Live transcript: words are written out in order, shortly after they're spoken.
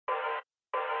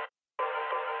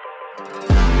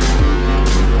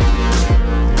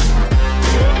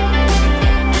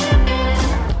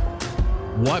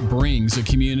What brings a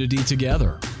community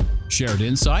together? Shared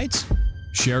insights?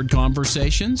 Shared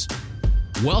conversations?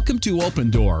 Welcome to Open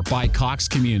Door by Cox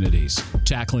Communities,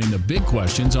 tackling the big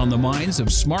questions on the minds of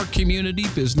smart community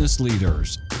business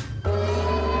leaders.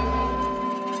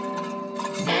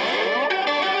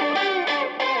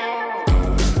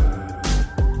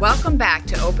 Welcome back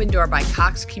to Open Door by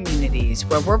Cox Communities,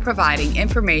 where we're providing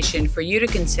information for you to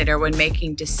consider when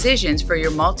making decisions for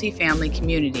your multifamily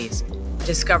communities.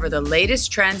 Discover the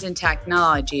latest trends and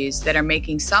technologies that are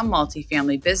making some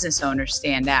multifamily business owners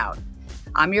stand out.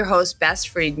 I'm your host, Bess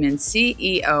Friedman,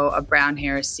 CEO of Brown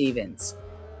Harris Stevens.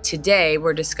 Today,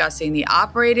 we're discussing the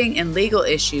operating and legal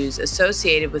issues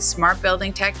associated with smart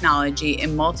building technology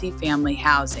in multifamily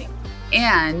housing.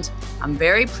 And I'm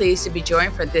very pleased to be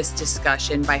joined for this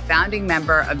discussion by founding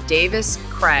member of Davis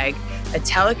Craig, a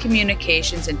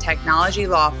telecommunications and technology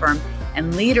law firm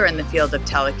and leader in the field of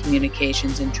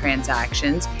telecommunications and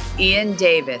transactions, Ian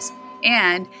Davis,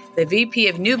 and the VP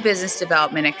of New Business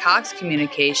Development at Cox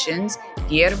Communications,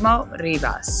 Guillermo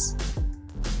Rivas.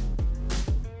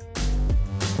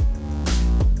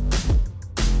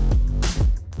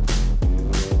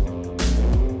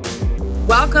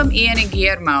 Welcome, Ian and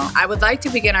Guillermo. I would like to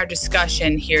begin our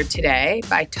discussion here today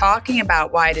by talking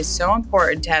about why it is so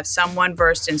important to have someone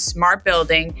versed in smart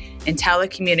building and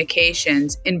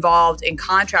telecommunications involved in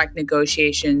contract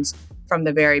negotiations from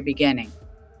the very beginning.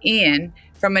 Ian,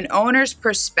 from an owner's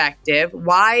perspective,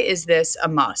 why is this a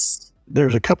must?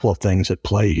 There's a couple of things at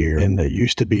play here, and it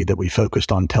used to be that we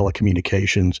focused on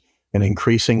telecommunications, and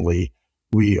increasingly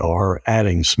we are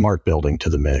adding smart building to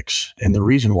the mix. And the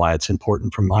reason why it's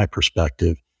important from my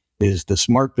perspective is the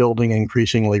smart building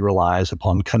increasingly relies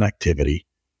upon connectivity.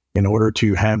 In order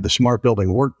to have the smart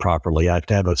building work properly, I have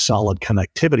to have a solid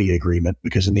connectivity agreement,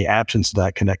 because in the absence of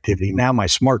that connectivity, now my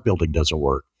smart building doesn't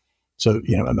work. So,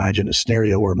 imagine a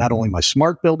scenario where not only my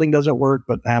smart building doesn't work,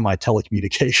 but now my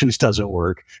telecommunications doesn't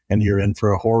work, and you're in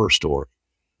for a horror story.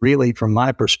 Really, from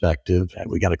my perspective,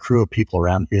 we got a crew of people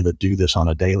around here that do this on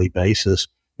a daily basis.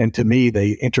 And to me,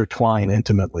 they intertwine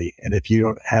intimately. And if you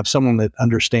don't have someone that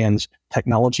understands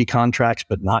technology contracts,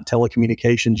 but not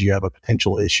telecommunications, you have a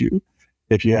potential issue.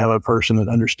 If you have a person that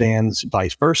understands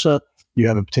vice versa, you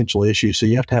have a potential issue. So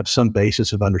you have to have some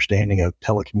basis of understanding of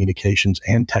telecommunications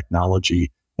and technology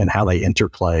and how they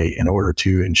interplay in order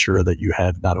to ensure that you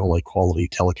have not only quality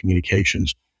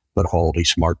telecommunications, but quality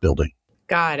smart building.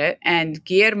 Got it. And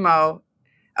Guillermo,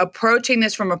 approaching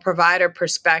this from a provider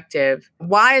perspective,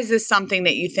 why is this something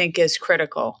that you think is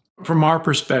critical? From our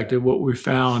perspective, what we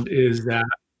found is that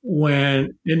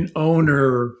when an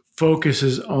owner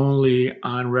focuses only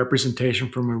on representation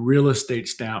from a real estate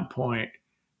standpoint,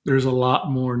 there's a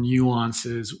lot more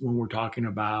nuances when we're talking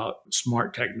about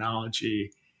smart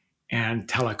technology and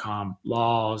telecom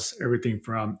laws, everything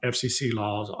from FCC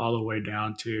laws all the way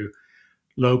down to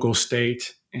local,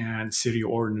 state, and city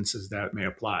ordinances that may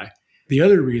apply. The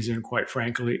other reason, quite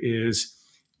frankly, is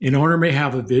an owner may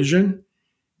have a vision,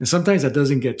 and sometimes that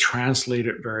doesn't get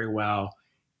translated very well.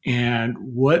 And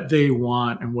what they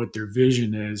want and what their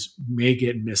vision is may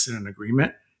get missed in an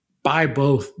agreement by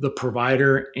both the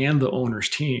provider and the owner's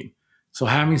team. So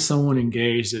having someone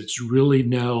engaged that really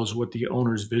knows what the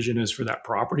owner's vision is for that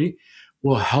property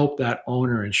will help that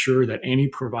owner ensure that any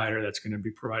provider that's going to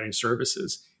be providing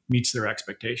services meets their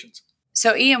expectations.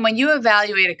 So Ian, when you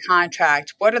evaluate a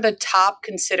contract, what are the top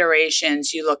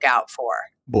considerations you look out for?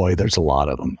 Boy, there's a lot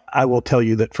of them. I will tell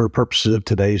you that for purposes of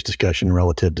today's discussion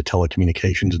relative to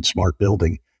telecommunications and smart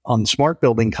building, on smart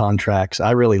building contracts,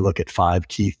 I really look at 5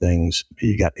 key things.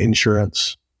 You got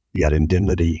insurance, you got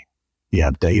indemnity, you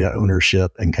have data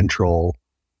ownership and control,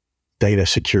 data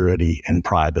security, and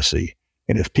privacy.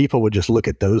 And if people would just look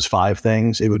at those 5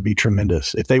 things, it would be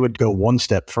tremendous. If they would go one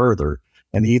step further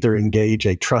and either engage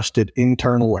a trusted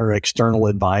internal or external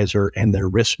advisor and their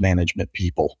risk management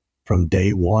people from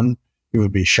day one, it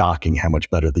would be shocking how much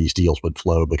better these deals would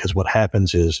flow, because what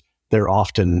happens is they're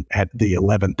often at the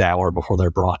 11th hour before they're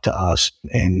brought to us.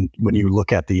 And when you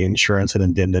look at the insurance and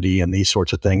indemnity and these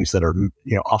sorts of things that are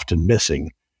often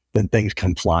missing, then things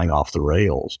come flying off the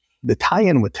rails. The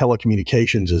tie-in with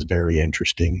telecommunications is very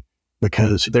interesting,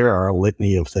 because there are a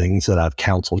litany of things that I've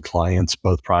counseled clients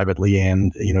both privately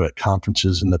and, at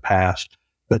conferences in the past.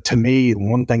 But to me,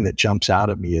 one thing that jumps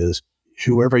out at me is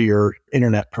whoever your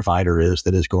internet provider is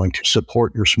that is going to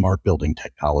support your smart building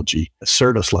technology,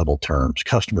 service level terms,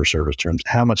 customer service terms,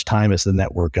 how much time is the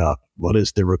network up? What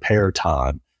is the repair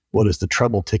time? What is the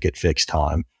trouble ticket fix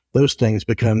time? those things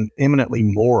become eminently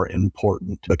more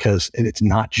important because it's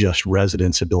not just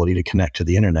residents' ability to connect to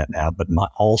the internet now, but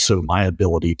also my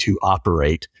ability to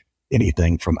operate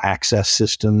anything from access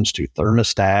systems to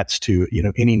thermostats to,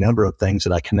 any number of things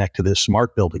that I connect to this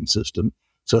smart building system.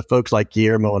 So folks like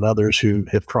Guillermo and others who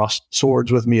have crossed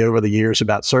swords with me over the years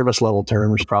about service level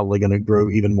terms are probably going to grow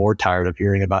even more tired of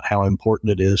hearing about how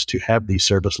important it is to have these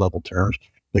service level terms,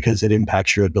 because it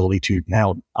impacts your ability to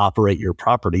now operate your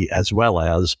property as well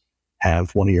as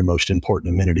have one of your most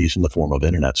important amenities in the form of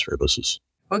internet services.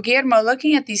 Well, Guillermo,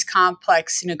 looking at these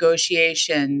complex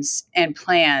negotiations and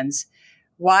plans,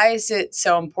 why is it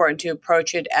so important to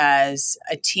approach it as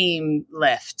a team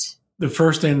lift? The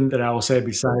first thing that I will say,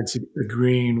 besides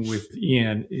agreeing with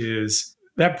Ian, is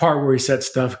that part where he said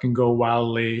stuff can go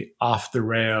wildly off the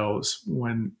rails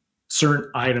when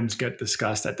certain items get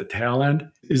discussed at the tail end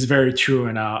is very true.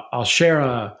 And I'll share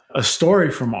a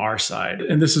story from our side.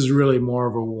 And this is really more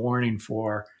of a warning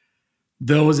for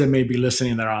those that may be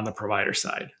listening that are on the provider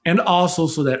side, and also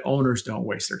so that owners don't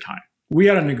waste their time. We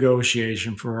had a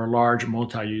negotiation for a large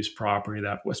multi-use property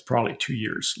that was probably 2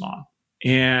 years long.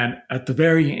 And at the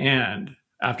very end,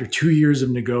 after 2 years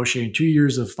of negotiating, 2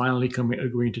 years of finally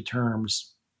agreeing to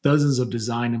terms, dozens of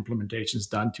design implementations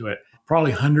done to it,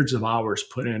 probably hundreds of hours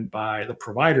put in by the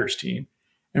provider's team,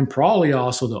 and probably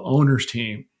also the owner's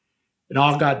team, it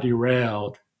all got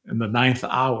derailed in the 9th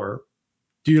hour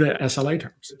due to SLA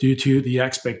terms, due to the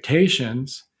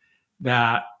expectations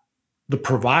that the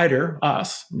provider,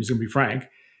 us, I'm just going to be frank,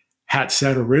 had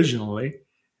said originally,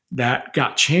 that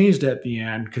got changed at the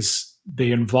end because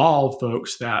they involved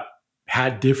folks that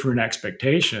had different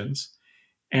expectations.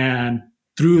 And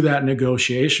through that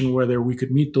negotiation, whether we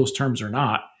could meet those terms or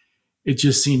not, it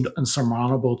just seemed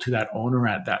unsurmountable to that owner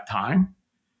at that time.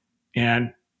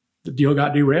 And the deal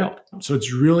got derailed. So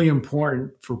it's really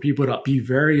important for people to be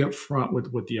very upfront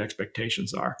with what the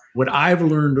expectations are. What I've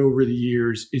learned over the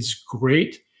years is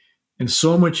great and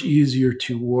so much easier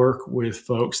to work with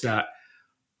folks that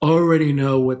already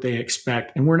know what they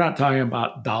expect. And we're not talking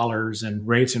about dollars and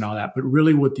rates and all that, but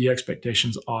really what the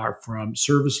expectations are from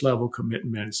service level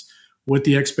commitments, what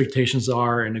the expectations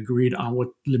are, and agreed on what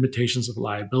limitations of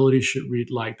liability should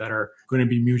read like that are going to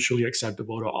be mutually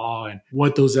acceptable to all, and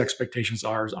what those expectations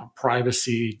are on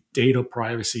privacy, data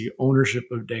privacy, ownership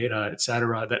of data, et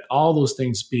cetera, that all those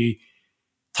things be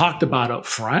talked about up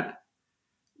front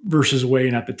versus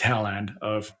waiting at the tail end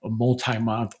of a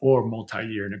multi-month or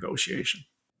multi-year negotiation.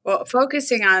 Well,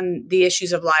 focusing on the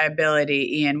issues of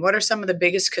liability, Ian, what are some of the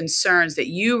biggest concerns that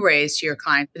you raise to your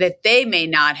clients that they may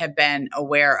not have been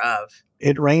aware of?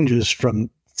 It ranges from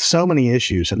so many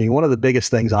issues. I mean, one of the biggest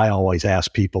things I always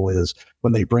ask people is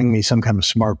when they bring me some kind of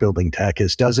smart building tech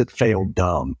is, does it fail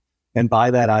dumb? And by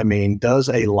that, I mean, does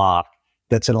a lock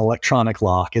that's an electronic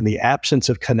lock, in the absence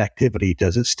of connectivity,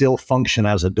 does it still function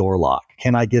as a door lock?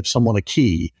 Can I give someone a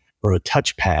key or a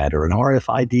touchpad or an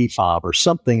RFID fob or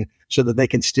something so that they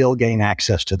can still gain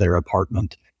access to their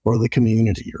apartment or the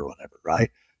community or whatever,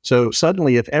 right? So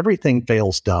suddenly, if everything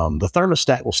fails dumb, the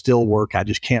thermostat will still work. I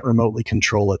just can't remotely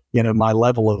control it. My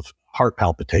level of heart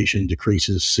palpitation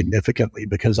decreases significantly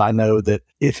because I know that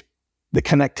if the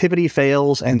connectivity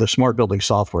fails and the smart building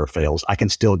software fails, I can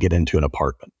still get into an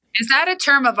apartment. Is that a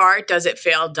term of art? Does it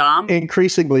fail dumb?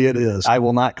 Increasingly, it is. I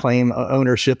will not claim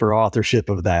ownership or authorship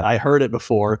of that. I heard it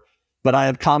before, but I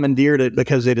have commandeered it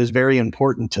because it is very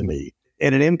important to me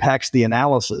and it impacts the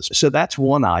analysis. So that's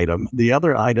one item. The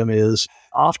other item is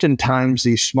oftentimes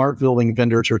these smart building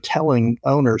vendors are telling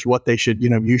owners what they should,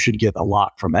 you should get a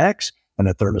lock from X and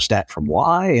a thermostat from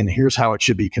Y, and here's how it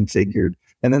should be configured.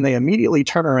 And then they immediately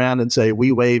turn around and say,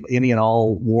 we waive any and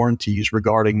all warranties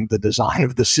regarding the design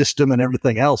of the system and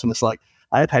everything else. And it's like,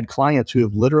 I've had clients who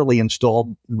have literally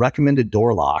installed recommended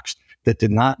door locks that did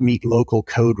not meet local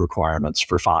code requirements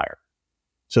for fire.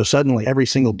 So suddenly every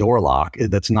single door lock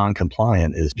that's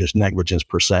non-compliant is just negligence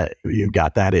per se. You've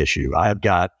got that issue. I've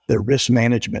got the risk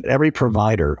management. Every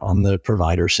provider on the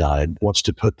provider side wants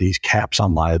to put these caps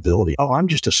on liability. Oh, I'm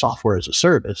just a software as a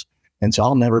service, and so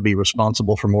I'll never be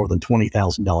responsible for more than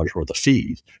 $20,000 worth of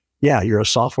fees. Yeah, you're a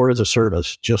software as a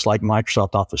service, just like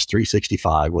Microsoft Office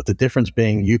 365, with the difference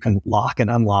being you can lock and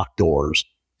unlock doors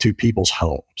to people's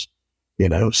homes.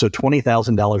 So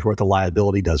 $20,000 worth of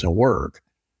liability doesn't work.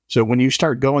 So when you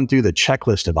start going through the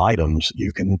checklist of items,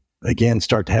 you can, again,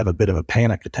 start to have a bit of a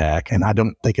panic attack. And I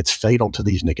don't think it's fatal to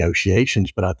these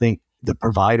negotiations, but I think the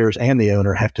providers and the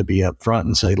owner have to be upfront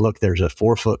and say, look, there's a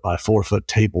 4 foot by 4 foot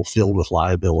table filled with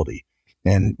liability,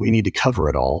 and we need to cover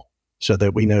it all so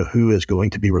that we know who is going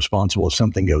to be responsible if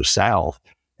something goes south.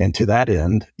 And to that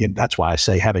end, that's why I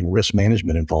say having risk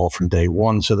management involved from day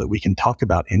one so that we can talk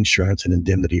about insurance and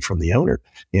indemnity from the owner,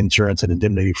 insurance and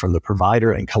indemnity from the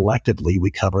provider, and collectively we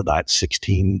cover that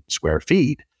 16 square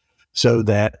feet so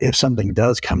that if something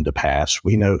does come to pass,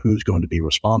 we know who's going to be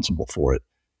responsible for it.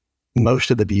 Most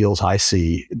of the deals I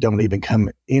see don't even come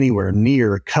anywhere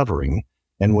near covering.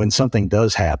 And when something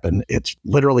does happen, it's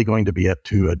literally going to be up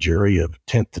to a jury of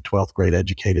 10th to 12th grade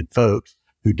educated folks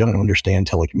who don't understand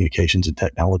telecommunications and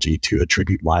technology to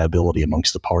attribute liability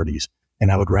amongst the parties.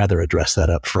 And I would rather address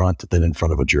that up front than in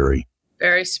front of a jury.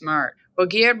 Very smart. Well,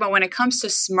 Guillermo, when it comes to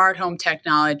smart home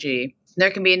technology,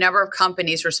 there can be a number of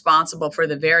companies responsible for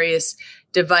the various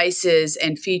devices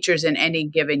and features in any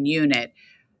given unit.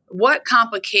 What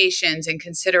complications and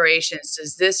considerations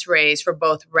does this raise for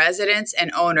both residents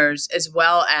and owners as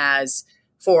well as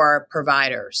for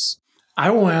providers? I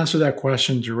won't answer that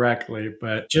question directly,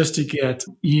 but just to get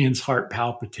Ian's heart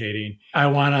palpitating, I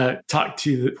want to talk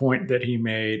to the point that he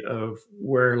made of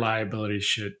where liability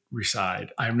should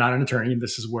reside. I'm not an attorney.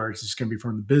 This is where it's just going to be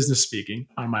from the business speaking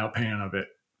on my opinion of it.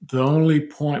 The only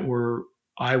point where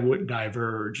I would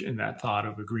diverge in that thought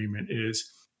of agreement is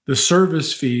the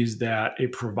service fees that a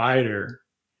provider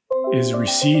is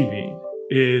receiving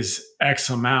is X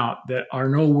amount that are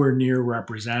nowhere near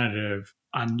representative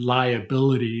on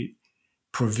liability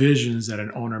provisions that an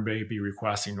owner may be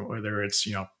requesting, whether it's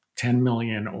 10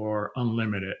 million or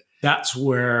unlimited. That's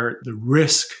where the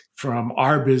risk from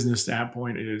our business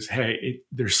standpoint is,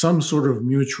 there's some sort of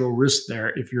mutual risk there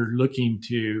if you're looking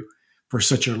for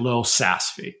such a low SaaS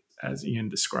fee, as Ian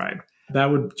described. That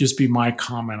would just be my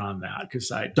comment on that,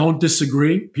 because I don't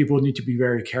disagree. People need to be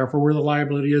very careful where the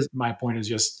liability is. My point is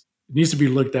just it needs to be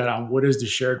looked at on what is the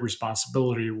shared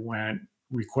responsibility when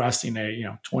requesting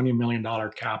a $20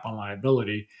 million cap on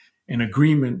liability, an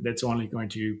agreement that's only going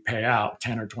to pay out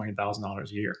 $10,000 or $20,000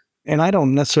 a year. And I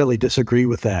don't necessarily disagree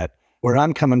with that. Where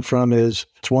I'm coming from is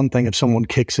it's one thing if someone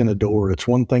kicks in a door. It's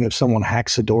one thing if someone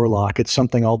hacks a door lock. It's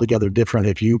something altogether different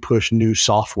if you push new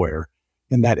software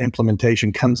and that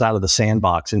implementation comes out of the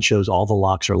sandbox and shows all the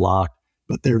locks are locked,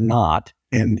 but they're not.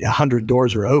 And 100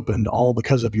 doors are opened all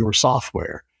because of your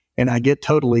software. And I get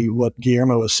totally what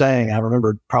Guillermo was saying. I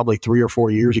remember probably 3 or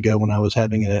 4 years ago when I was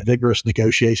having a vigorous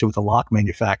negotiation with a lock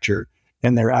manufacturer,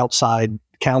 and their outside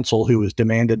counsel, who was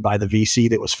demanded by the VC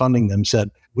that was funding them,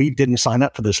 said, we didn't sign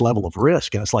up for this level of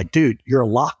risk. And it's like, dude, you're a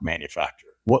lock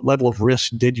manufacturer. What level of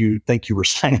risk did you think you were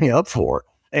signing up for?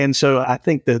 And so I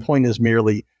think the point is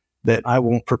merely that I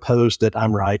won't propose that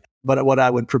I'm right. But what I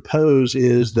would propose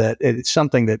is that it's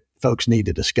something that folks need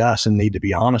to discuss and need to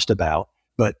be honest about.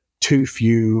 But too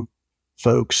few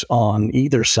folks on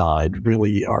either side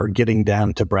really are getting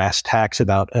down to brass tacks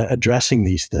about addressing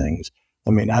these things.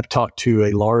 I mean, I've talked to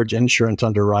a large insurance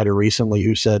underwriter recently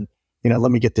who said,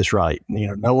 let me get this right.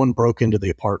 No one broke into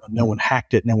the apartment. No one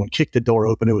hacked it. No one kicked the door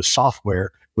open. It was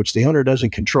software, which the owner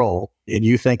doesn't control. And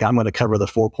you think I'm going to cover the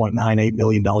 $4.98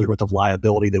 million worth of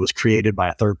liability that was created by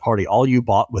a third party. All you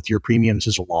bought with your premiums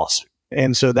is a lawsuit.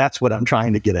 And so that's what I'm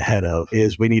trying to get ahead of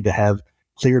is we need to have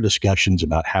clear discussions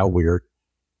about how we're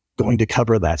going to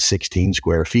cover that 16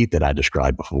 square feet that I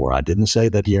described before. I didn't say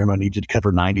that Guillermo needed to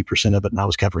cover 90% of it and I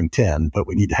was covering 10, but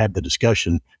we need to have the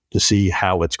discussion to see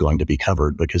how it's going to be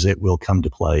covered because it will come to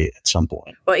play at some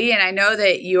point. Well, Ian, I know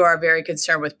that you are very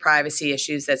concerned with privacy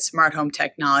issues that smart home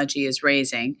technology is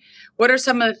raising. What are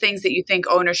some of the things that you think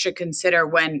owners should consider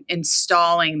when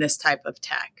installing this type of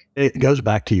tech? It goes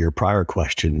back to your prior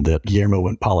question that Guillermo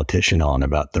went politician on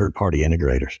about third-party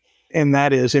integrators. And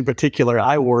that is, in particular,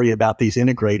 I worry about these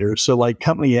integrators. So like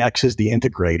Company X is the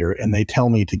integrator, and they tell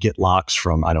me to get locks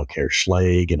from, I don't care,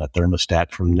 Schlage and a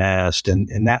thermostat from Nest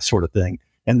and that sort of thing.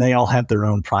 And they all have their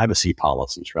own privacy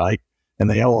policies, right? And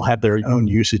they all have their own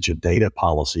usage of data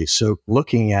policies. So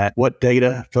looking at what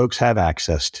data folks have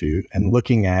access to and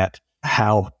looking at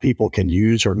how people can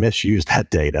use or misuse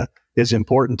that data is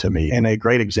important to me. And a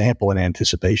great example in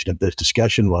anticipation of this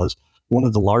discussion was one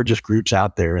of the largest groups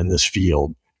out there in this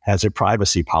field has a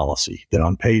privacy policy that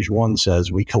on page 1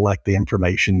 says we collect the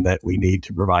information that we need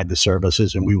to provide the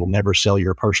services and we will never sell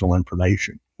your personal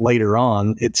information. Later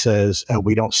on, it says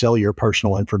we don't sell your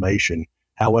personal information.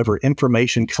 However,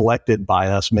 information collected by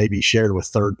us may be shared with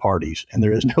third parties and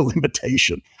there is no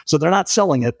limitation. So they're not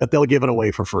selling it, but they'll give it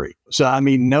away for free. So, I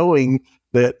mean, knowing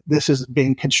that this is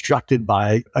being constructed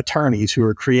by attorneys who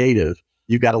are creative,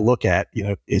 you've got to look at,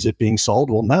 is it being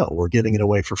sold? Well, no, we're giving it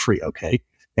away for free. Okay.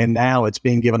 And now it's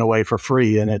being given away for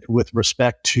free and it with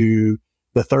respect to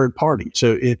the third party.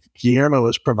 So if Guillermo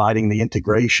is providing the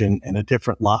integration and a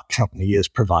different lock company is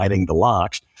providing the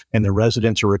locks and the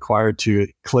residents are required to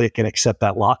click and accept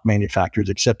that lock manufacturer's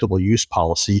acceptable use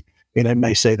policy And it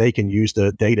may say they can use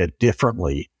the data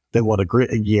differently than what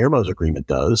Guillermo's agreement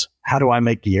does. How do I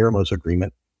make Guillermo's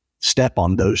agreement step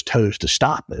on those toes to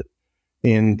stop it?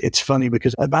 And it's funny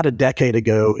because about a decade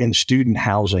ago in student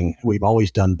housing, we've always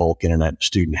done bulk internet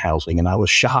student housing. And I was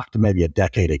shocked maybe a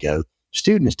decade ago,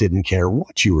 students didn't care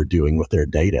what you were doing with their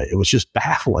data. It was just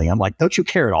baffling. I'm like, don't you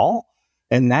care at all?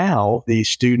 And now these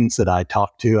students that I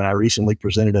talked to, and I recently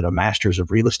presented at a Masters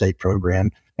of Real Estate program,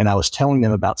 and I was telling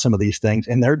them about some of these things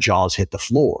and their jaws hit the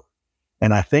floor.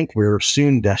 And I think we're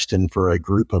soon destined for a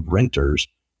group of renters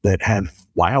that have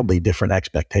wildly different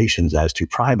expectations as to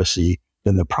privacy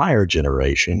than the prior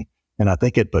generation. And I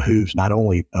think it behooves not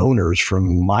only owners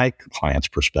from my client's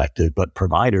perspective, but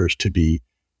providers to be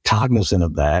cognizant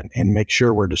of that and make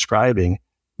sure we're describing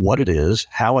what it is,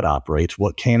 how it operates,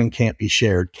 what can and can't be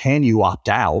shared. Can you opt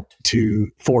out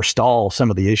to forestall some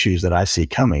of the issues that I see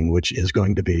coming, which is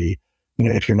going to be,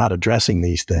 if you're not addressing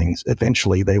these things,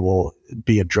 eventually they will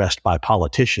be addressed by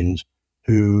politicians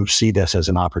who see this as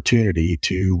an opportunity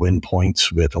to win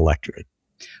points with electorate.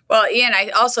 Well, Ian, I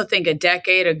also think a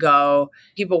decade ago,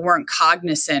 people weren't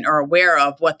cognizant or aware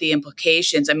of what the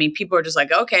implications. I mean, people are just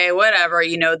like, okay, whatever,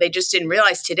 they just didn't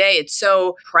realize today it's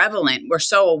so prevalent. We're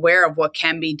so aware of what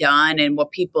can be done and what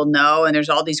people know. And there's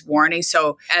all these warnings.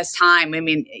 So as time,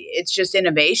 it's just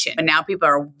innovation. And now people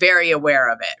are very aware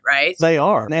of it, right? They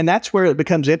are. And that's where it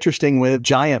becomes interesting with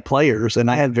giant players. And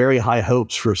I had very high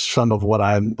hopes for some of what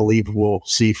I believe we'll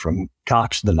see from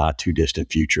Cox in the not too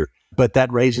distant future. But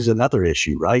that raises another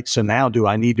issue, right? So now do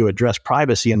I need to address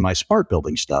privacy in my smart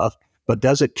building stuff, but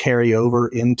does it carry over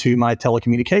into my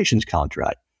telecommunications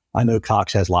contract? I know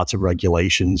Cox has lots of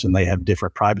regulations and they have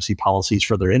different privacy policies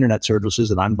for their internet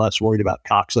services, and I'm less worried about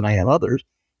Cox than I am others.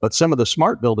 But some of the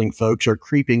smart building folks are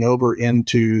creeping over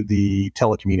into the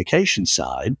telecommunications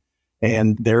side,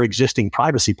 and their existing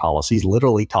privacy policies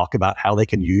literally talk about how they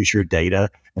can use your data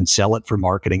and sell it for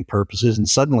marketing purposes. And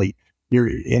suddenly you're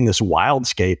in this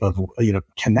wildscape of,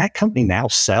 can that company now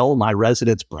sell my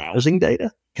residents' browsing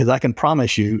data? Because I can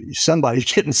promise you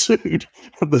somebody's getting sued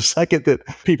the second that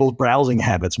people's browsing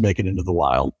habits make it into the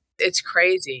wild. It's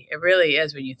crazy. It really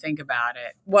is when you think about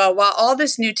it. Well, while all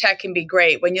this new tech can be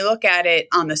great, when you look at it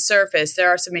on the surface, there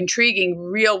are some intriguing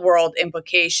real world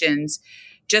implications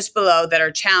just below that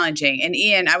are challenging. And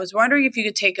Ian, I was wondering if you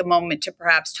could take a moment to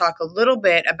perhaps talk a little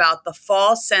bit about the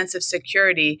false sense of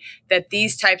security that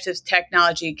these types of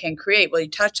technology can create. Well, you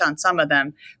touched on some of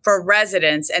them for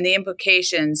residents and the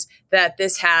implications that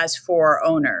this has for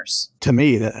owners. To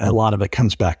me, a lot of it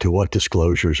comes back to what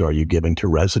disclosures are you giving to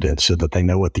residents so that they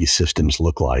know what these systems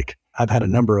look like. I've had a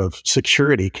number of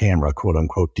security camera, quote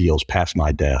unquote, deals pass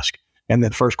my desk. And the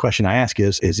first question I ask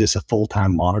is this a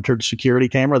full-time monitored security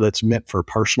camera that's meant for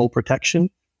personal protection?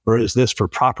 Or is this for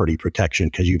property protection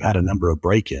because you've had a number of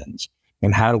break-ins?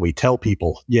 And how do we tell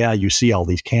people, yeah, you see all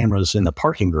these cameras in the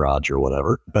parking garage or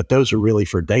whatever, but those are really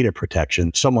for data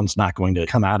protection. Someone's not going to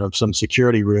come out of some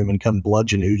security room and come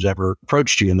bludgeon who's ever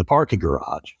approached you in the parking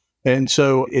garage. And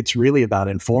so it's really about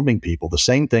informing people. The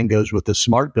same thing goes with the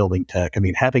smart building tech.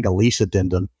 Having a lease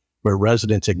addendum where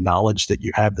residents acknowledge that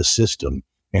you have the system,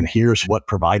 and here's what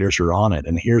providers are on it,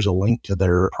 and here's a link to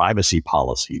their privacy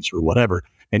policies or whatever,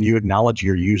 and you acknowledge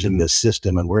you're using this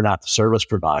system and we're not the service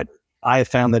provider. I have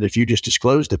found that if you just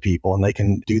disclose to people and they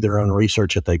can do their own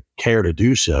research if they care to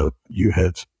do so, you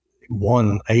have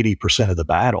won 80% of the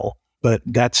battle. But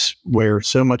that's where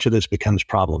so much of this becomes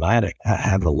problematic. I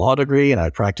have a law degree and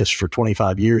I practiced for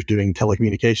 25 years doing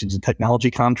telecommunications and technology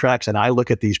contracts. And I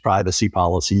look at these privacy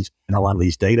policies and a lot of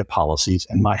these data policies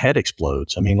and my head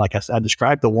explodes. Like I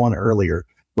described the one earlier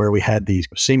where we had these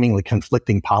seemingly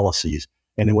conflicting policies.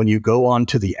 And when you go on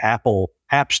to the Apple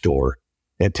App Store,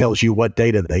 it tells you what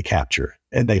data they capture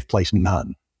and they've placed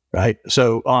none. Right.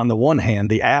 So on the one hand,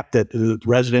 the app that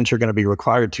residents are going to be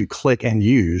required to click and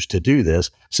use to do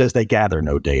this says they gather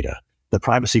no data. The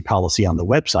privacy policy on the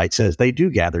website says they do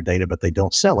gather data, but they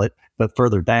don't sell it. But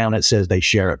further down, it says they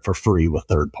share it for free with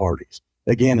third parties.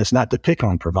 Again, it's not to pick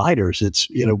on providers. It's,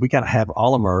 we got to have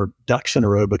all of our ducks in a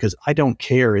row because I don't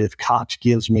care if Cox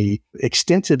gives me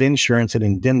extensive insurance and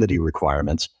indemnity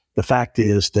requirements. The fact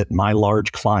is that my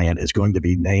large client is going to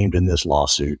be named in this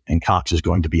lawsuit and Cox is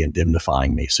going to be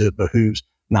indemnifying me. So it behooves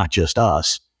not just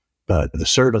us, but the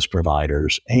service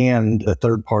providers and the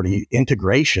third-party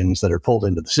integrations that are pulled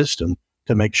into the system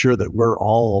to make sure that we're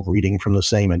all reading from the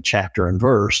same in chapter and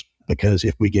verse, because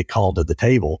if we get called to the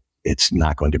table, it's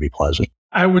not going to be pleasant.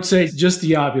 I would say just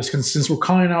the obvious, because since we're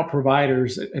calling out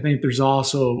providers, I think there's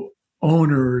also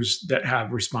owners that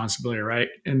have responsibility, right?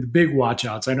 And the big watch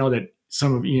outs, I know that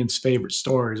some of Ian's favorite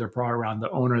stories are probably around the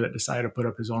owner that decided to put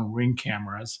up his own Ring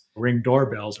cameras, Ring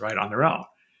doorbells right on their own.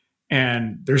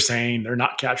 and they're saying they're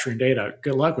not capturing data.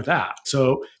 Good luck with that.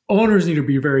 So owners need to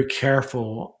be very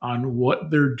careful on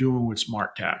what they're doing with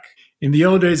smart tech. In the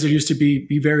old days, there used to be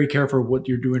very careful what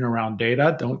you're doing around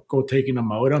data. Don't go taking a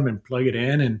modem and plug it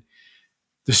in and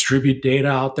distribute data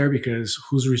out there, because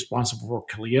who's responsible for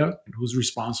CALEA and who's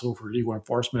responsible for legal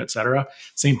enforcement, et cetera.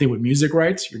 Same thing with music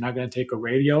rights. You're not going to take a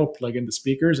radio, plug in the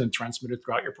speakers and transmit it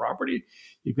throughout your property.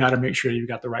 You've got to make sure you've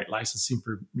got the right licensing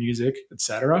for music, et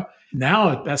cetera.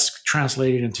 Now that's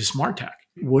translated into smart tech.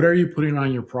 What are you putting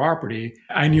on your property?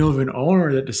 I knew of an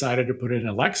owner that decided to put in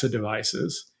Alexa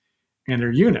devices in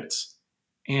their units.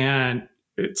 And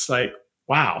it's like,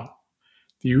 wow.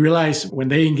 Do you realize when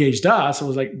they engaged us, I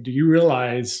was like, do you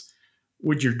realize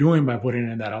what you're doing by putting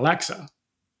in that Alexa?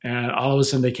 And all of a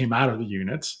sudden they came out of the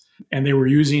units and they were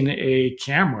using a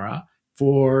camera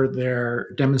for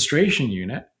their demonstration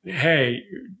unit. Hey,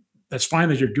 that's fine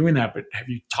that you're doing that, but have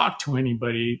you talked to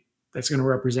anybody that's going to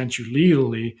represent you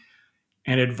legally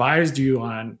and advised you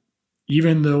on,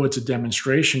 even though it's a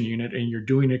demonstration unit and you're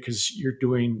doing it because you're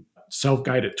doing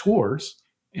self-guided tours,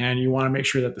 and you want to make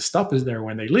sure that the stuff is there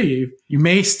when they leave, you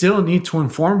may still need to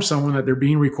inform someone that they're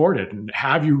being recorded, and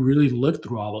have you really looked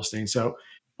through all those things. So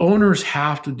owners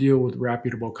have to deal with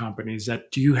reputable companies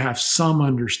that do have some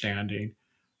understanding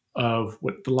of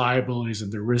what the liabilities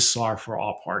and the risks are for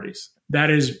all parties. That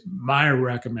is my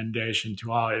recommendation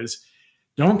to all, is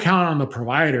don't count on the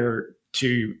provider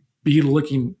to be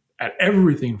looking at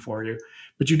everything for you,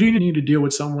 but you do need to deal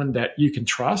with someone that you can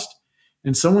trust,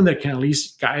 and someone that can at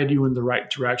least guide you in the right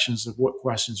directions of what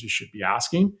questions you should be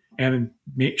asking, and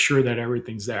make sure that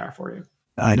everything's there for you.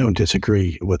 I don't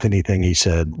disagree with anything he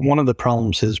said. One of the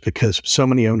problems is because so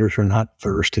many owners are not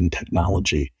versed in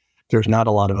technology. There's not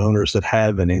a lot of owners that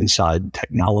have an inside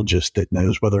technologist that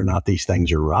knows whether or not these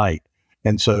things are right.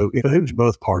 And so it behooves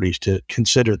both parties to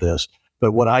consider this.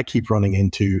 But what I keep running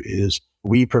into is,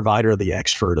 we provider the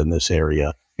expert in this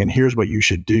area, and here's what you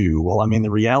should do. Well, I mean, the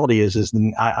reality is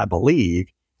I believe,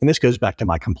 and this goes back to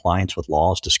my compliance with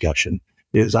laws discussion,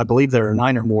 is I believe there are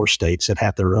 9 or more states that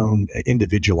have their own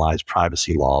individualized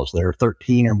privacy laws. There are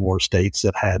 13 or more states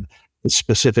that have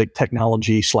specific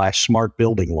technology/smart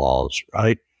building laws,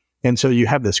 right? And so you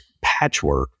have this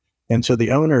patchwork. And so the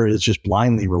owner is just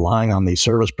blindly relying on these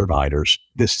service providers.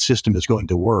 This system is going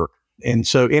to work. And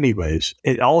so anyways,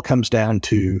 it all comes down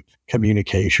to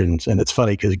communications. And it's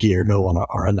funny because Guillermo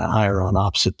and I are on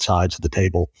opposite sides of the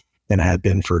table and have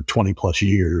been for 20 plus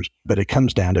years. But it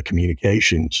comes down to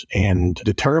communications and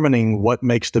determining what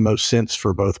makes the most sense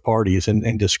for both parties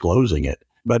and disclosing it.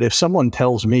 But if someone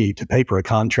tells me to paper a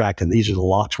contract and these are the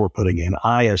locks we're putting in,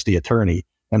 I, as the attorney,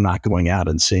 am not going out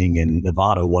and seeing in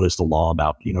Nevada what is the law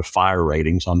about, fire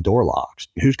ratings on door locks.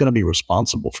 Who's going to be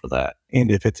responsible for that?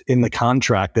 And if it's in the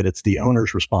contract that it's the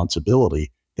owner's responsibility,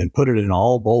 then put it in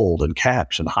all bold and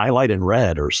caps and highlight in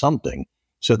red or something,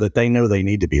 so that they know they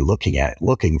need to be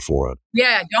looking for it.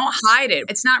 Yeah, don't hide it.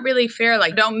 It's not really fair.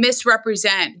 Like, don't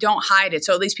misrepresent, don't hide it,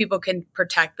 so at least people can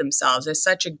protect themselves. It's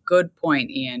such a good point,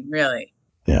 Ian, really.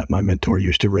 Yeah, my mentor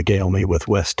used to regale me with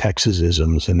West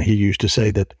Texas-isms, and he used to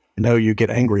say that, no, you get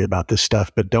angry about this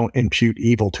stuff, but don't impute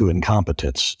evil to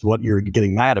incompetence. What you're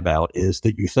getting mad about is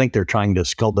that you think they're trying to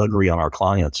skullduggery on our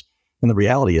clients. And the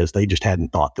reality is they just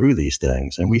hadn't thought through these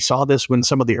things. And we saw this when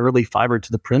some of the early fiber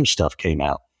to the prim stuff came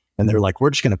out. And they're like, we're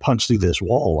just going to punch through this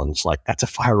wall. And it's like, that's a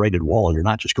fire rated wall. You're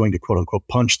not just going to quote unquote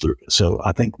punch through it. So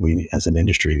I think we as an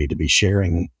industry need to be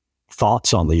sharing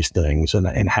thoughts on these things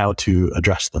and how to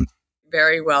address them.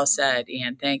 Very well said,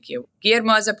 Ian. Thank you.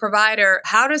 Guillermo, as a provider,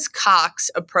 how does Cox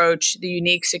approach the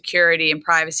unique security and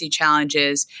privacy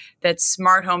challenges that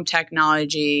smart home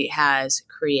technology has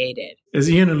created? As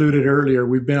Ian alluded earlier,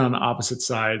 we've been on the opposite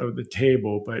side of the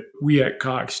table, but we at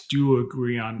Cox do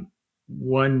agree on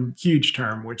one huge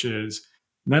term, which is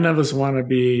none of us want to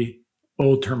be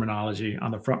old terminology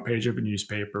on the front page of a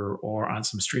newspaper or on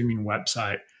some streaming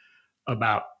website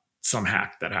about some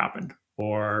hack that happened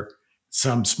or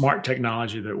some smart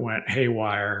technology that went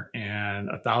haywire and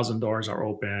 1,000 doors are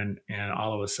open and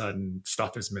all of a sudden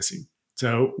stuff is missing.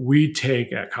 So we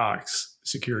take at Cox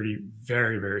security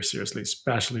very, very seriously,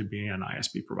 especially being an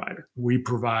ISP provider. We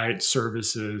provide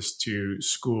services to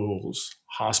schools,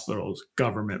 hospitals,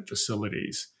 government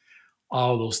facilities,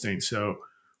 all those things. So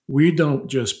we don't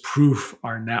just proof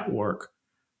our network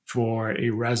for a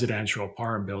residential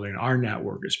apartment building. Our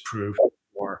network is proof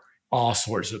for all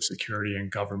sorts of security and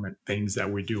government things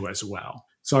that we do as well.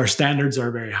 So our standards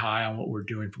are very high on what we're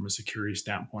doing from a security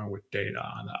standpoint with data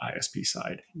on the ISP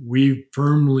side. We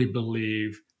firmly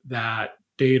believe that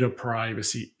data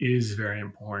privacy is very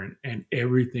important, and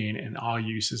everything and all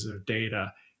uses of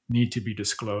data need to be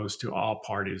disclosed to all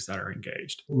parties that are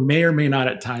engaged. We may or may not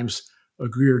at times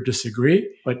agree or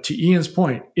disagree, but to Ian's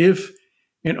point, if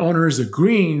an owner is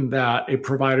agreeing that a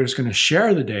provider is going to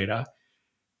share the data,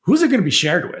 who's it going to be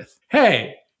shared with?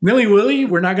 Hey, nilly-willy,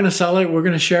 we're not going to sell it. We're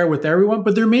going to share it with everyone,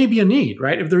 but there may be a need,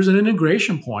 right? If there's an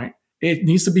integration point, it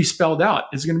needs to be spelled out.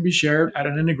 It's going to be shared at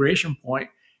an integration point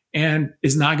and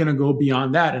is not going to go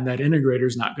beyond that. And that integrator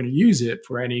is not going to use it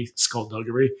for any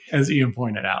skullduggery, as Ian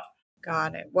pointed out.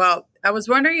 Got it. Well, I was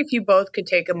wondering if you both could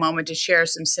take a moment to share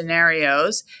some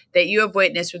scenarios that you have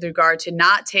witnessed with regard to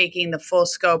not taking the full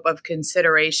scope of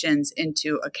considerations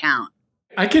into account.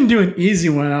 I can do an easy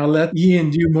one. I'll let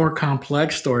Ian do more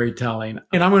complex storytelling.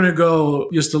 And I'm going to go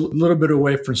just a little bit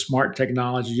away from smart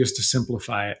technology just to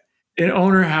simplify it. An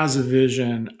owner has a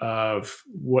vision of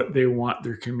what they want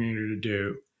their community to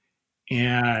do.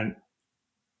 And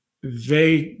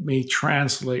they may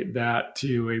translate that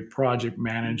to a project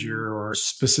manager or a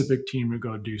specific team to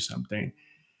go do something.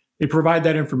 They provide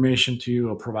that information to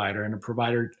a provider, and the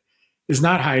provider is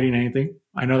not hiding anything.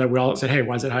 I know that we all said, hey,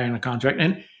 why is it hiding a contract?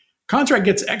 And contract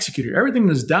gets executed. Everything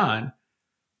is done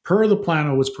per the plan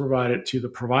that was provided to the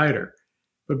provider.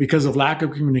 But because of lack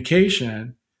of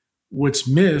communication, what's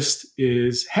missed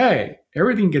is, hey,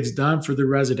 everything gets done for the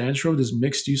residential, this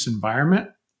mixed use environment.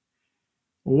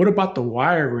 Well, what about the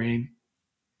wiring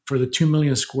for the 2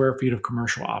 million square feet of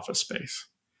commercial office space?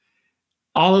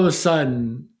 All of a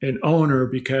sudden, an owner,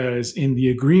 because in the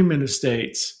agreement it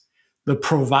states the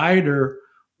provider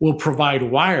will provide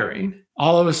wiring,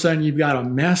 all of a sudden you've got a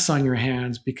mess on your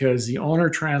hands because the owner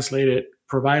translated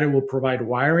provider will provide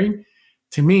wiring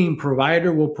to mean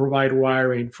provider will provide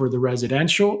wiring for the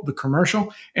residential, the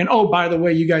commercial, and oh, by the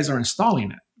way, you guys are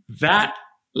installing it. That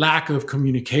lack of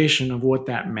communication of what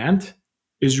that meant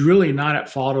is really not at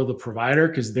fault of the provider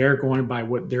because they're going by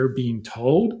what they're being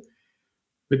told.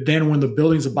 But then when the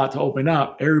building's about to open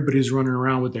up, everybody's running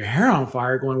around with their hair on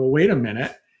fire going, well, wait a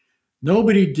minute.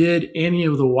 Nobody did any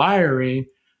of the wiring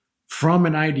from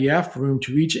an IDF room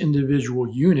to each individual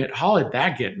unit. How did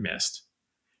that get missed?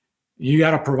 You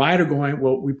got a provider going,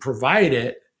 well, we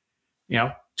provided,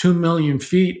 2 million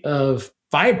feet of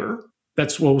fiber.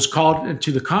 That's what was called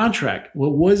into the contract.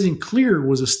 What wasn't clear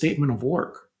was a statement of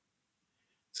work.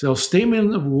 So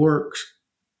statement of works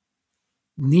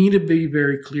need to be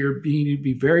very clear, need to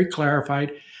be very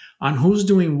clarified on who's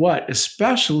doing what,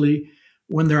 especially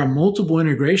when there are multiple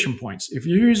integration points. If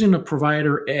you're using a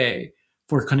provider A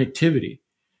for connectivity,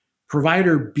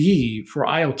 provider B for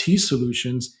IoT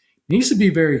solutions needs to be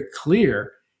very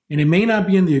clear. And it may not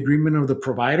be in the agreement of the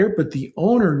provider, but the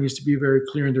owner needs to be very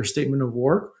clear in their statement of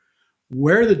work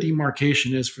where the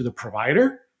demarcation is for the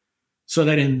provider, so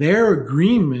that in their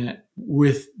agreement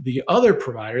with the other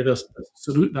provider, the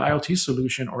IoT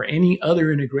solution or any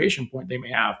other integration point they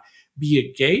may have, be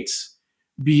it gates,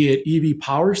 be it EV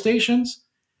power stations,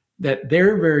 that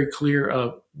they're very clear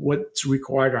of what's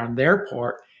required on their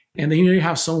part. And they need to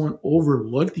have someone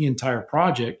overlook the entire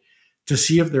project to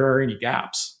see if there are any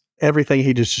gaps. Everything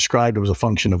he just described was a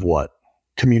function of what?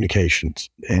 Communications.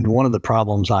 And one of the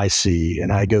problems I see,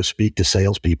 and I go speak to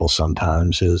salespeople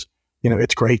sometimes, is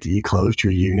it's great that you closed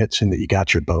your units and that you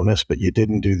got your bonus, but you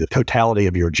didn't do the totality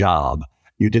of your job.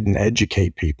 You didn't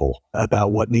educate people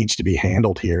about what needs to be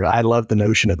handled here. I love the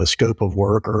notion of a scope of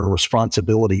work or a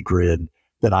responsibility grid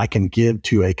that I can give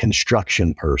to a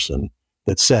construction person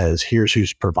that says, here's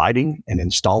who's providing and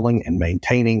installing and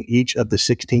maintaining each of the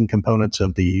 16 components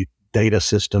of the data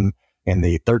system and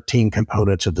the 13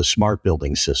 components of the smart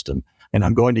building system. And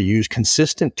I'm going to use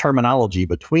consistent terminology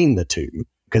between the two,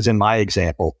 because in my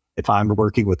example, if I'm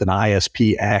working with an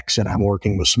ISP X and I'm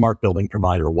working with smart building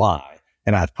provider Y,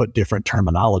 and I've put different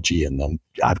terminology in them,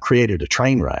 I've created a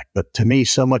train wreck. But to me,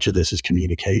 so much of this is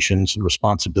communications,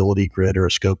 responsibility grid or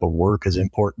a scope of work is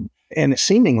important. And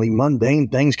seemingly mundane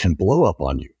things can blow up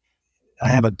on you. I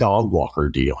have a dog walker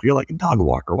deal. You're like, a dog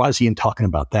walker? Why is he talking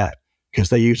about that? Because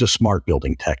they use a smart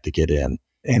building tech to get in.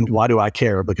 And why do I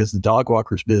care? Because the dog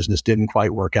walker's business didn't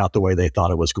quite work out the way they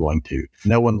thought it was going to.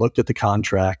 No one looked at the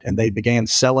contract, and they began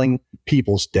selling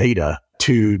people's data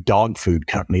to dog food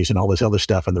companies and all this other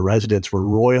stuff. And the residents were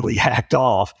royally hacked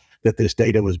off that this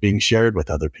data was being shared with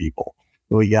other people.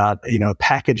 We got, a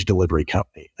package delivery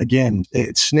company. Again,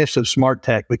 it sniffs of smart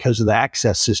tech because of the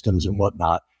access systems and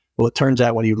whatnot. Well, it turns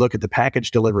out when you look at the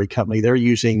package delivery company, they're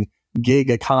using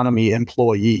gig economy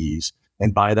employees.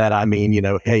 And by that, I mean,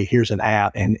 hey, here's an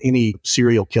app and any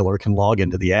serial killer can log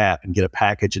into the app and get a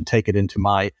package and take it into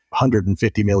my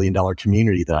 $150 million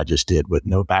community that I just did with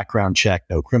no background check,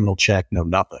 no criminal check, no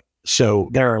nothing. So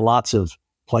there are lots of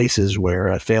places where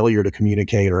a failure to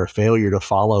communicate or a failure to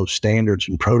follow standards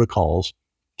and protocols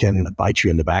can bite you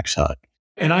in the backside.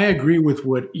 And I agree with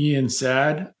what Ian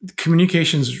said.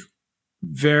 Communication's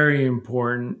very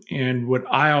important. And what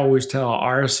I always tell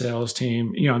our sales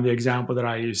team, the example that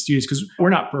I used to use, because we're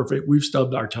not perfect, we've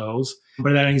stubbed our toes,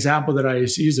 but that example that I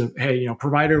used to use of, hey,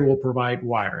 provider will provide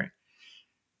wiring,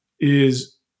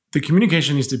 is the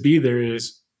communication needs to be there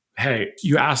is, hey,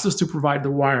 you asked us to provide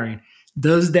the wiring.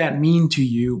 Does that mean to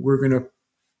you we're going to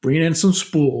bring in some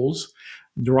spools,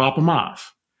 drop them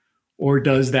off? Or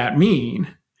does that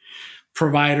mean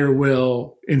provider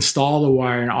will install the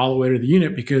wiring all the way to the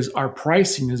unit because our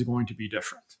pricing is going to be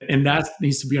different? And that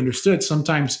needs to be understood.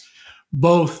 Sometimes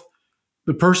both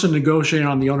the person negotiating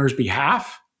on the owner's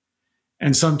behalf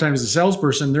and sometimes the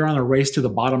salesperson, they're on a race to the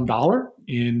bottom dollar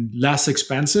in less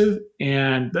expensive,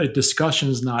 and the discussion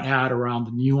is not had around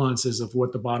the nuances of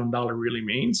what the bottom dollar really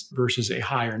means versus a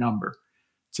higher number.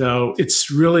 So it's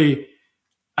really,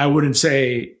 I wouldn't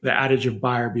say the adage of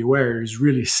buyer beware, is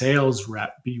really sales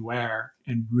rep beware,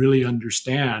 and really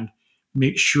understand,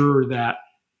 make sure that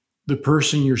the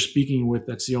person you're speaking with,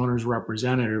 that's the owner's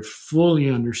representative, fully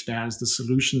understands the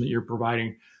solution that you're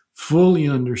providing, fully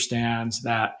understands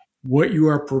that what you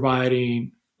are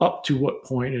providing, up to what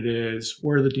point it is,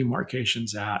 where the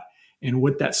demarcation's at, and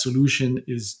what that solution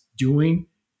is doing,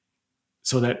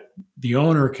 so that the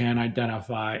owner can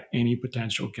identify any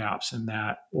potential gaps in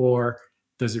that, or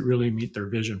does it really meet their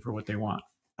vision for what they want?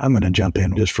 I'm going to jump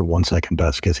in just for 1 second,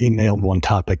 Bess, because he nailed one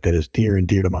topic that is near and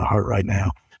dear to my heart right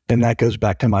now. And that goes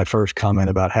back to my first comment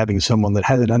about having someone that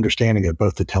has an understanding of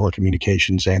both the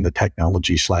telecommunications and the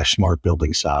technology/smart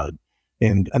building side.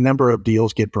 And a number of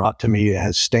deals get brought to me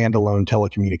as standalone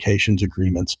telecommunications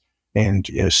agreements. And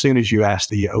as soon as you ask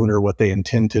the owner what they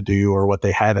intend to do or what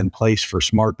they have in place for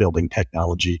smart building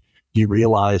technology, you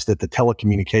realize that the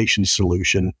telecommunications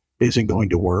solution isn't going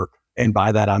to work. And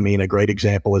by that, I mean, a great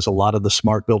example is a lot of the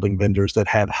smart building vendors that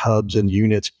have hubs and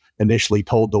units initially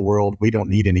told the world, we don't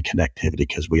need any connectivity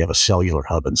because we have a cellular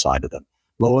hub inside of them.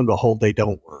 Lo and behold, they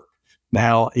don't work.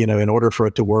 Now, in order for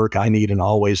it to work, I need an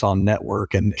always-on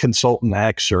network, and consultant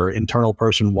X or internal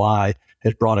person Y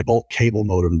has brought a bulk cable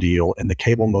modem deal, and the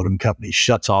cable modem company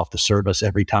shuts off the service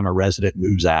every time a resident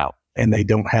moves out, and they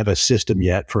don't have a system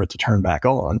yet for it to turn back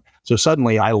on. So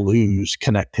suddenly I lose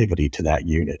connectivity to that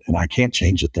unit, and I can't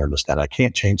change the thermostat. I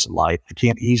can't change the light. I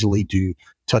can't easily do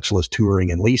touchless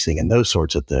touring and leasing and those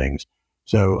sorts of things.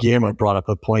 So Guillermo brought up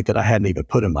a point that I hadn't even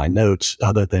put in my notes,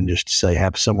 other than just to say,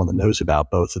 have someone that knows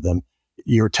about both of them.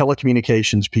 Your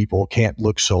telecommunications people can't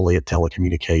look solely at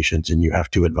telecommunications, and you have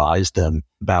to advise them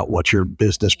about what your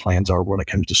business plans are when it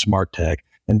comes to smart tech,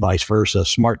 and vice versa.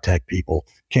 Smart tech people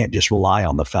can't just rely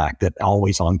on the fact that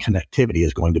always on connectivity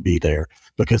is going to be there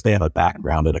because they have a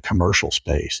background in a commercial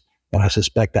space. And I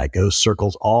suspect that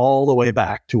circles all the way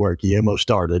back to where Guillermo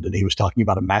started, and he was talking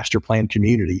about a master plan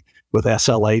community with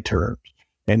SLA terms.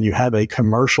 And you have a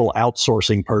commercial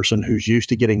outsourcing person who's used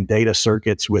to getting data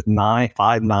circuits with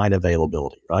 5.9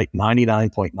 availability, right?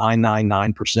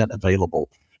 99.999% available.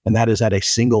 And that is at a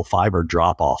single fiber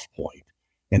drop-off point.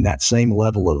 And that same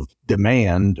level of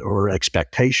demand or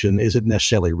expectation isn't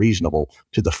necessarily reasonable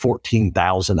to the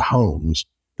 14,000 homes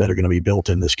that are going to be built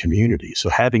in this community. So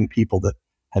having people that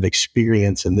have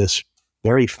experience in this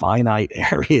very finite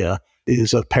area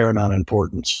is of paramount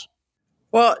importance.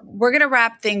 Well, we're going to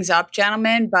wrap things up,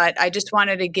 gentlemen, but I just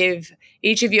wanted to give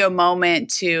each of you a moment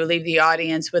to leave the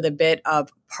audience with a bit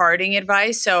of parting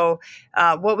advice. So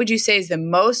what would you say is the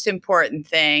most important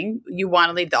thing you want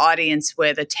to leave the audience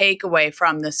with, a takeaway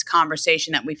from this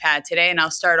conversation that we've had today? And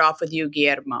I'll start off with you,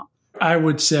 Guillermo. I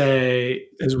would say,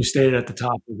 as we stated at the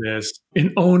top of this,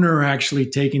 an owner actually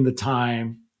taking the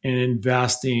time and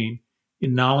investing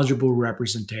in knowledgeable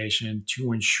representation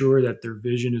to ensure that their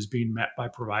vision is being met by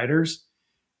providers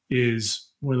is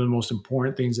one of the most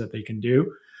important things that they can do.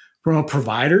 From a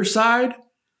provider side,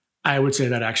 I would say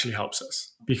that actually helps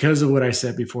us. Because of what I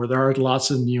said before, there are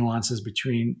lots of nuances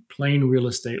between plain real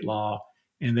estate law,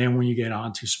 and then when you get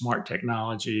onto smart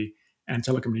technology and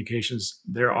telecommunications,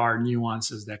 there are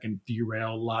nuances that can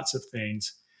derail lots of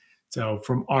things. So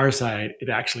from our side, it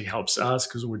actually helps us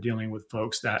because we're dealing with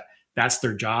folks that's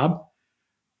their job,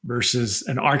 versus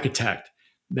an architect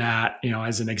that,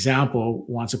 as an example,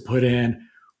 wants to put in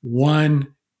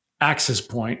one access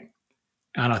point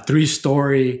on a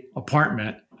 3-story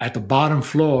apartment at the bottom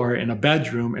floor in a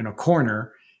bedroom in a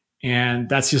corner. And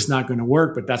that's just not going to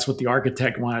work, but that's what the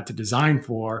architect wanted to design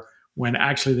for, when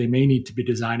actually they may need to be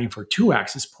designing for 2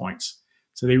 access points.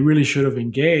 So they really should have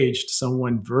engaged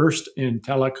someone versed in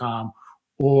telecom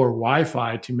or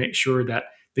Wi-Fi to make sure that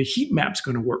the heat map's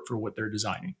going to work for what they're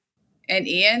designing. And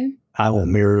Ian? I will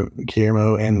mirror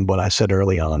Guillermo and what I said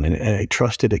early on. And a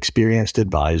trusted, experienced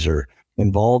advisor.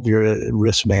 Involve your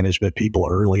risk management people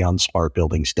early on smart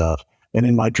building stuff. And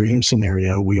in my dream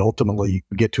scenario, we ultimately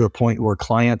get to a point where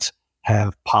clients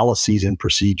have policies and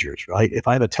procedures, right? If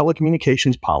I have a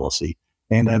telecommunications policy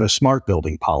and I have a smart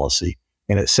building policy,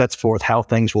 and it sets forth how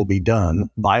things will be done,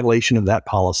 violation of that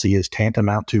policy is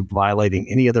tantamount to violating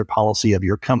any other policy of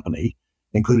your company,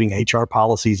 including HR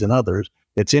policies and others.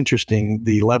 It's interesting,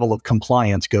 the level of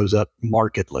compliance goes up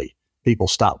markedly. People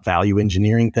stop value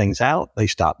engineering things out. They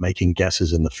stop making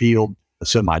guesses in the field.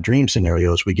 So my dream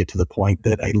scenario is we get to the point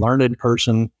that a learned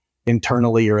person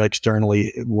internally or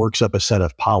externally works up a set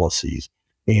of policies.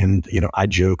 And, I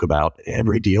joke about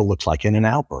every deal looks like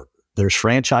In-N-Out Burger. There's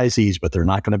franchisees, but they're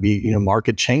not going to be,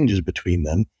 market changes between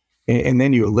them. And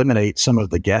then you eliminate some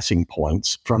of the guessing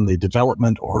points from the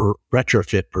development or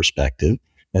retrofit perspective.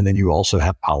 And then you also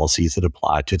have policies that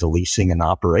apply to the leasing and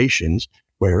operations,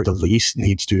 where the lease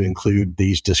needs to include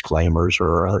these disclaimers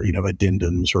or,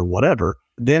 addendums or whatever.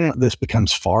 Then this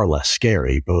becomes far less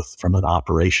scary, both from an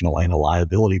operational and a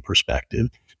liability perspective.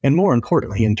 And more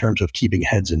importantly, in terms of keeping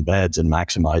heads in beds and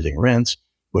maximizing rents,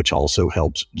 which also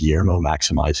helps Guillermo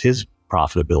maximize his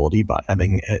profitability by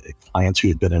having clients who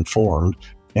have been informed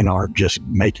and aren't just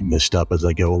making this stuff as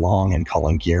they go along and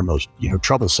calling Guillermo's,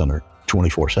 trouble center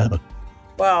 24/7.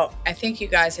 Well, I think you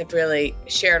guys have really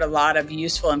shared a lot of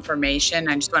useful information.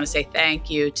 I just want to say thank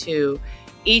you to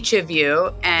each of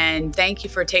you, and thank you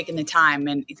for taking the time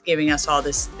and giving us all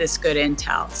this good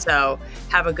intel. So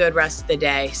have a good rest of the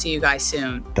day. See you guys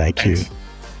soon. Thanks. You.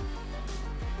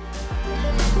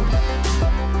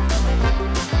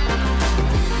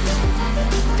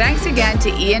 Thanks again to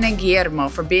Ian and Guillermo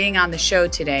for being on the show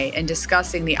today and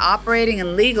discussing the operating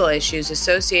and legal issues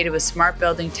associated with smart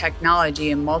building technology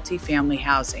in multifamily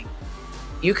housing.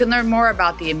 You can learn more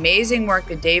about the amazing work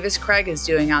that Davis Craig is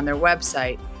doing on their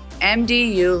website,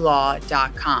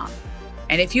 mdulaw.com.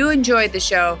 And if you enjoyed the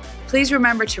show, please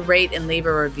remember to rate and leave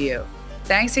a review.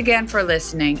 Thanks again for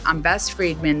listening. I'm Bess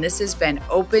Friedman. This has been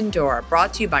Open Door,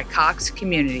 brought to you by Cox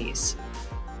Communities.